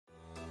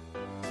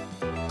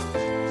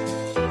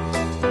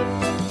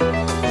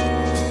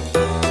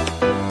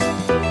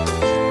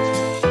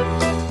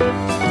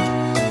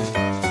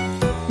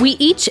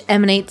each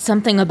emanate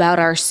something about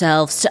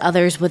ourselves to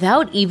others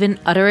without even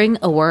uttering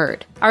a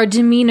word. Our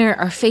demeanor,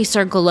 our face,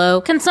 our glow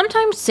can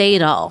sometimes say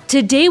it all.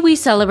 Today we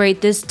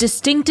celebrate this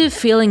distinctive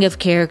feeling of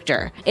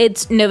character.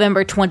 It's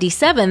November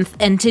 27th,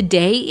 and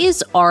today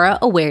is Aura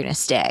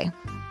Awareness Day.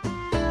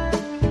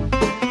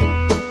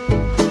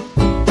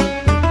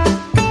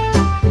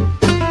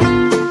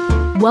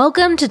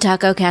 Welcome to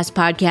TacoCast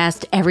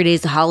Podcast, Every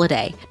Day's a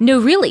Holiday. No,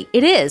 really,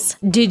 it is.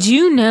 Did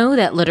you know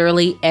that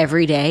literally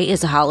every day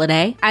is a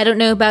holiday? I don't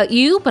know about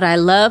you, but I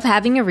love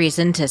having a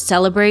reason to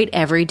celebrate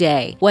every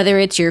day. Whether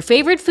it's your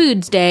favorite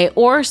foods day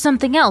or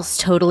something else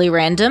totally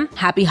random,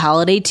 happy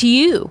holiday to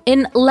you.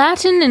 In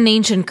Latin and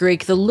ancient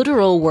Greek, the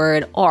literal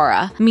word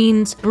aura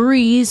means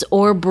breeze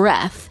or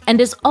breath,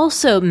 and is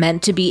also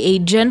meant to be a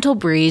gentle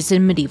breeze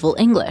in medieval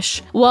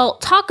English. While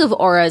talk of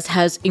auras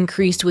has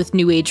increased with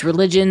New Age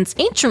religions,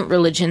 ancient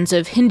religions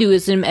of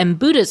Hinduism and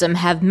Buddhism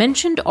have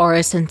mentioned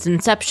aura since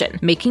inception,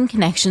 making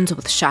connections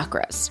with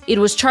chakras. It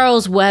was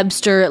Charles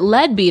Webster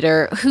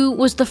Leadbeater who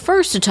was the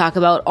first to talk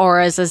about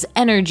auras as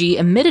energy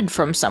emitted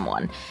from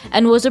someone,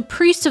 and was a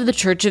priest of the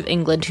Church of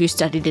England who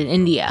studied in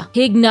India.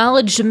 He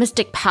acknowledged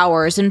mystic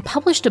powers and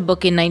published a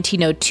book in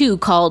 1902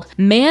 called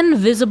Man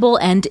Visible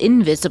and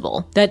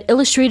Invisible that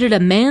illustrated a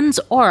man's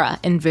aura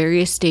in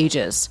various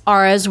stages.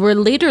 Auras were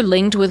later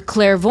linked with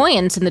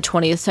clairvoyance in the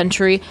 20th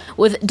century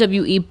with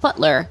W.E.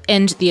 Butler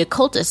and the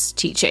occultist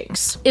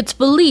teachings. It's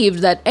believed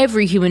that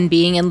every human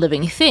being and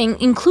living thing,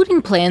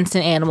 including plants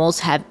and animals,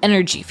 have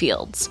energy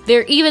fields.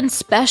 There are even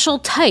special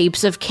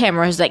types of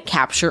cameras that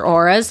capture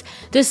auras,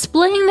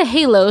 displaying the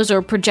halos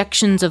or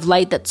projections of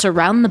light that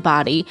surround the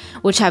body,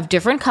 which have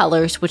different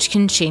colors which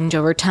can change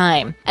over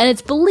time. And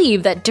it's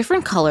believed that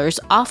different colors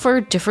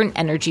offer different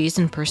energies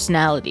and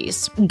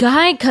personalities.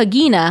 Guy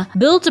Kagina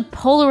built a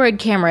Polaroid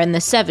camera in the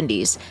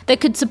 70s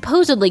that could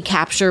supposedly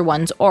capture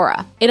one's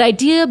aura, an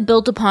idea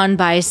built upon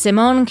by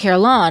Simon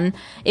Kerlon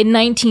in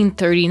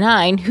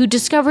 1939, who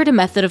discovered a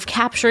method of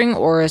capturing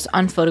auras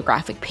on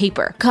photographic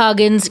paper.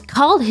 Coggins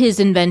called his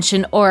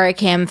invention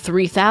Auracam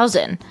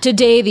 3000.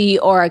 Today, the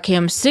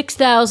Auracam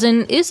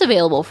 6000 is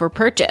available for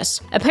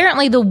purchase.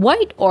 Apparently, the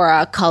white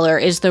aura color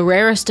is the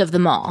rarest of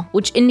them all,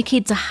 which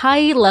indicates a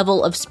high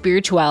level of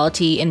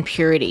spirituality and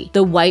purity.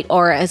 The white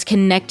aura is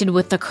connected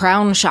with the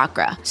crown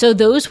chakra, so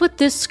those with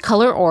this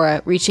color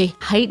aura reach a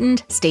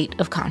heightened state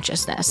of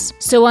consciousness.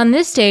 So on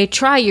this day,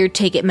 try your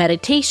Take It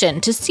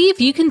meditation to see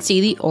if you can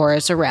see the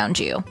auras around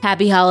you.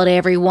 Happy holiday,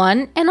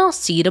 everyone, and I'll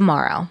see you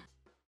tomorrow.